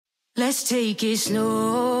Let's take it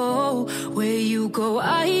slow. Where you go,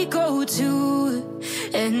 I go too.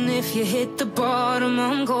 And if you hit the bottom,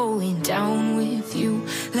 I'm going down with you.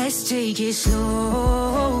 Let's take it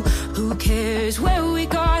slow. Who cares where we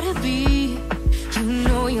gotta be? You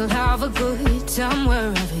know you'll have a good time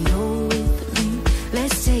wherever you're with me.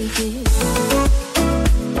 Let's take it slow.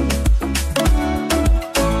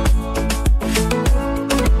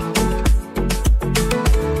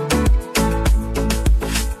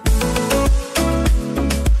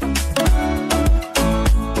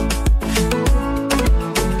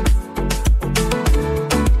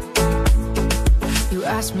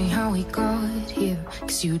 Ask me how we got here,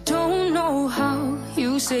 'cause you don't know how.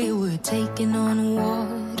 You say we're taking on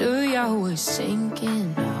water, yeah, we're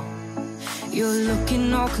sinking now. You're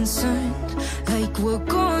looking all concerned, like we're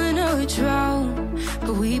gonna drown.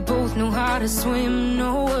 But we both know how to swim,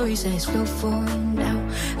 no worries, let's go for now.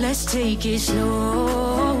 Let's take it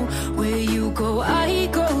slow. Where you go, I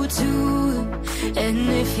go too. And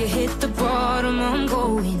if you hit the bottom, I'm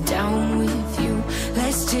going down with you.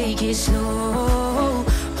 Let's take it slow.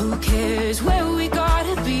 Who cares where we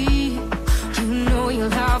gotta be? You know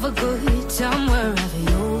you'll have a good time wherever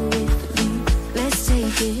you're with me. Let's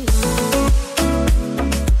take it slow.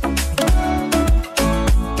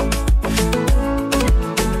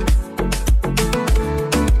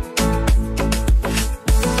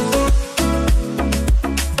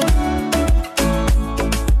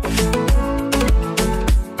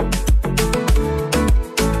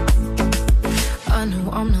 I know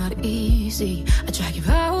I'm not easy, I drag you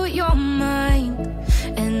out your mind.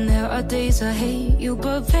 And there are days I hate you,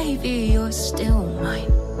 but baby, you're still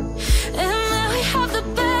mine. And now we have the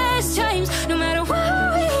best times, no matter what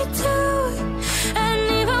we do. And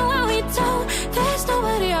even when we don't, there's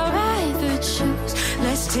nobody I'd rather choose.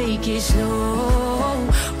 Let's take it slow.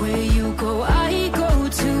 Where you go, I go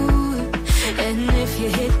too. And if you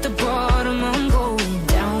hit the bottom, I'm going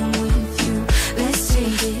down with you. Let's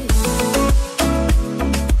take it slow.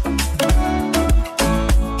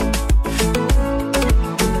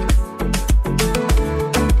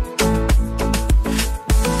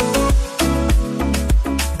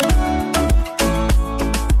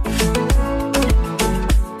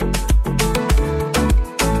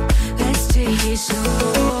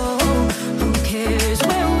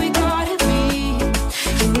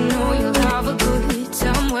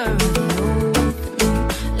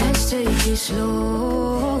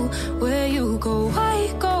 Slow, where you go,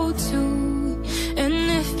 I go too. And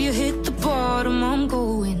if you hit the bottom, I'm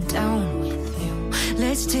going down with you.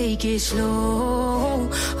 Let's take it slow.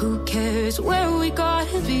 Who cares where we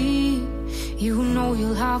gotta be? You know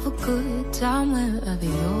you'll have a good time wherever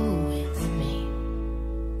you're with.